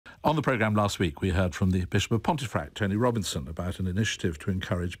On the programme last week, we heard from the Bishop of Pontefract, Tony Robinson, about an initiative to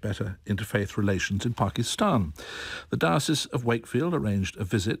encourage better interfaith relations in Pakistan. The Diocese of Wakefield arranged a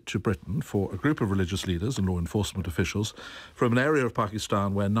visit to Britain for a group of religious leaders and law enforcement officials from an area of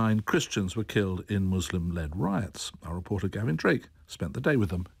Pakistan where 9 Christians were killed in Muslim-led riots. Our reporter Gavin Drake spent the day with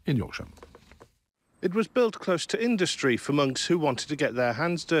them in Yorkshire. It was built close to industry for monks who wanted to get their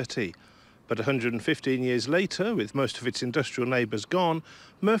hands dirty. But 115 years later, with most of its industrial neighbours gone,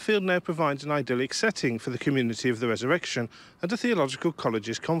 Mirfield now provides an idyllic setting for the community of the Resurrection and a theological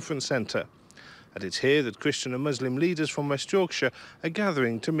college's conference centre. And it's here that Christian and Muslim leaders from West Yorkshire are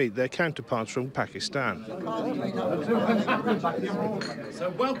gathering to meet their counterparts from Pakistan. So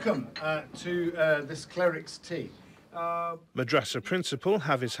welcome to this clerics' tea. Madrasa principal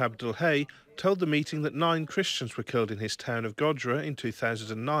Hafiz Abdul Hay told the meeting that 9 Christians were killed in his town of Godra in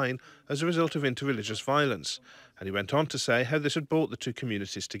 2009 as a result of interreligious violence, and he went on to say how this had brought the two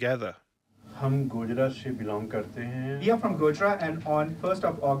communities together. We are from Godra, and on 1st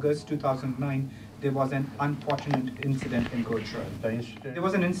of August 2009 there was an unfortunate incident in Godra. There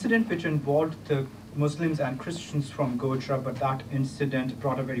was an incident which involved the Muslims and Christians from Godra, but that incident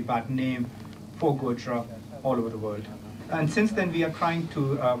brought a very bad name for Godra all over the world. And since then we are trying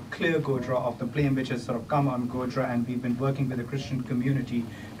to clear Godra of the blame which has sort of come on Godra, and we've been working with the Christian community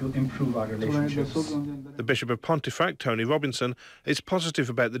to improve our relationships. The Bishop of Pontefract, Tony Robinson, is positive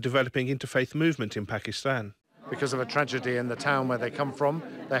about the developing interfaith movement in Pakistan. Because of a tragedy in the town where they come from,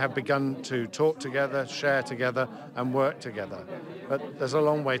 they have begun to talk together, share together and work together. But there's a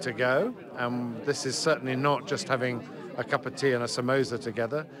long way to go, and this is certainly not just having a cup of tea and a samosa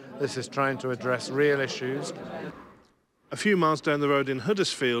together. This is trying to address real issues. A few miles down the road in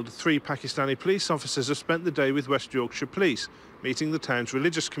Huddersfield, 3 Pakistani police officers have spent the day with West Yorkshire Police, meeting the town's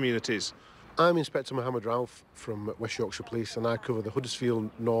religious communities. I'm Inspector Mohammed Ralph from West Yorkshire Police, and I cover the Huddersfield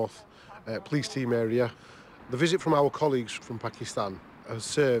North police team area. The visit from our colleagues from Pakistan has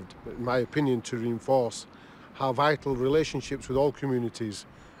served, in my opinion, to reinforce how vital relationships with all communities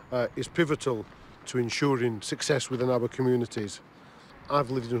is pivotal to ensuring success within our communities.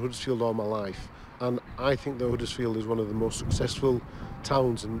 I've lived in Huddersfield all my life, and I think that Huddersfield is one of the most successful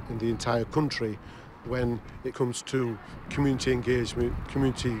towns in the entire country when it comes to community engagement,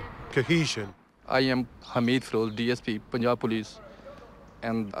 community cohesion. I am Hamid Firoz, DSP, Punjab Police,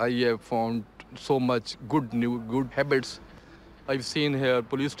 and I have found so much good habits. I've seen here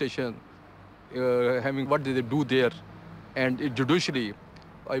police station having what they do there, and judicially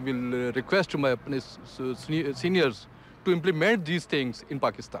I will request to my seniors to implement these things in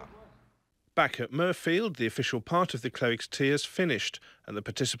Pakistan. Back at Mirfield, the official part of the clerics' tea has finished, and the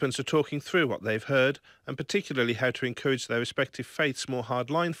participants are talking through what they've heard, and particularly how to encourage their respective faiths' more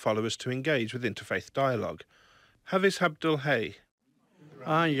hardline followers to engage with interfaith dialogue. Hafiz Abdul Hay.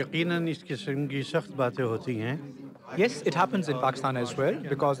 Yes, it happens in Pakistan as well,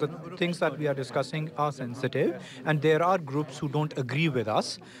 because the things that we are discussing are sensitive, and there are groups who don't agree with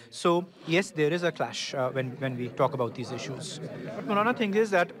us. So, yes, there is a clash when we talk about these issues. But another thing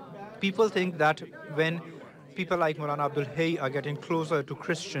is that people think that when people like Maulana Abdul Hay are getting closer to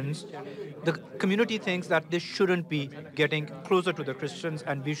Christians, the community thinks that they shouldn't be getting closer to the Christians,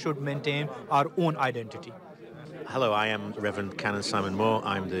 and we should maintain our own identity. Hello, I am Reverend Canon Simon Moore.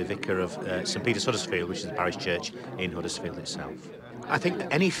 I'm the vicar of St Peter's Huddersfield, which is the parish church in Huddersfield itself. I think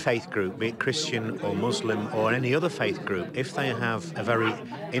that any faith group, be it Christian or Muslim or any other faith group, if they have a very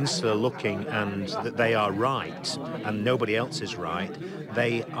insular looking and that they are right and nobody else is right,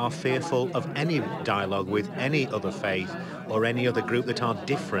 they are fearful of any dialogue with any other faith or any other group that are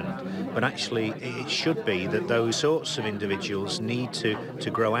different. But actually, it should be that those sorts of individuals need to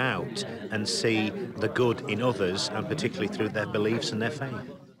grow out and see the good in others, and particularly through their beliefs and their faith.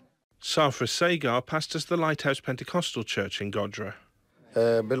 Safra Sagar pastors the Lighthouse Pentecostal Church in Godra.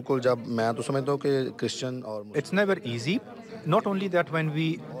 It's never easy. Not only that when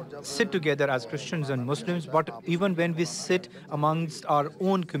we sit together as Christians and Muslims, but even when we sit amongst our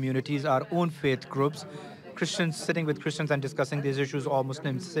own communities, our own faith groups, Christians sitting with Christians and discussing these issues, or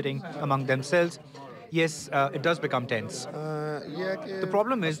Muslims sitting among themselves, yes, it does become tense. The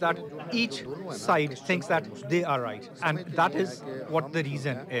problem is that each side thinks that they are right, and that is what the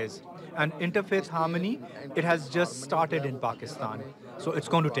reason is. And interfaith harmony, it has just started in Pakistan, so it's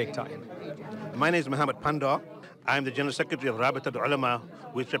going to take time. My name is Muhammad Pandar. I'm the General Secretary of Rabat al-Ulama,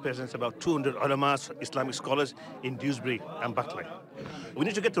 which represents about 200 ulamas, Islamic scholars in Dewsbury and Batley. We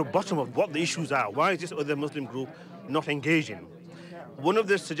need to get to the bottom of what the issues are. Why is this other Muslim group not engaging? One of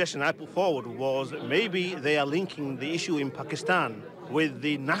the suggestions I put forward was maybe they are linking the issue in Pakistan with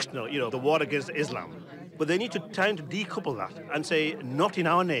the national, the war against Islam. But they need to try to decouple that and say, not in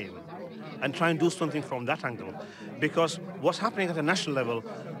our name, and try and do something from that angle. Because what's happening at a national level,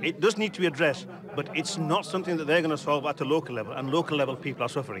 it does need to be addressed, but it's not something that they're going to solve at the local level, and local level people are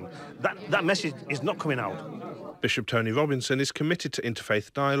suffering. That message is not coming out. Bishop Tony Robinson is committed to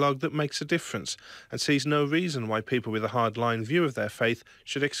interfaith dialogue that makes a difference and sees no reason why people with a hardline view of their faith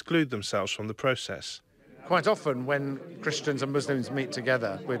should exclude themselves from the process. Quite often when Christians and Muslims meet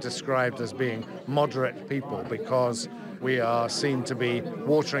together, we're described as being moderate people because we are seen to be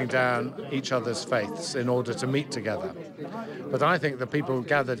watering down each other's faiths in order to meet together. But I think the people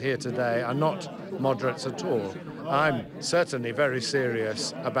gathered here today are not moderates at all. I'm certainly very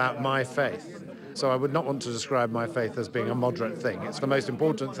serious about my faith. So I would not want to describe my faith as being a moderate thing. It's the most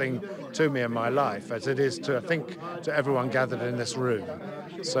important thing to me in my life, as it is to, I think, to everyone gathered in this room.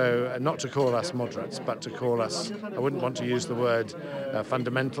 So not to call us moderates, but to call us, I wouldn't want to use the word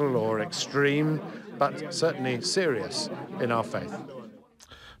fundamental or extreme, but certainly serious in our faith.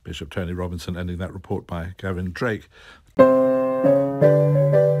 Bishop Tony Robinson ending that report by Gavin Drake.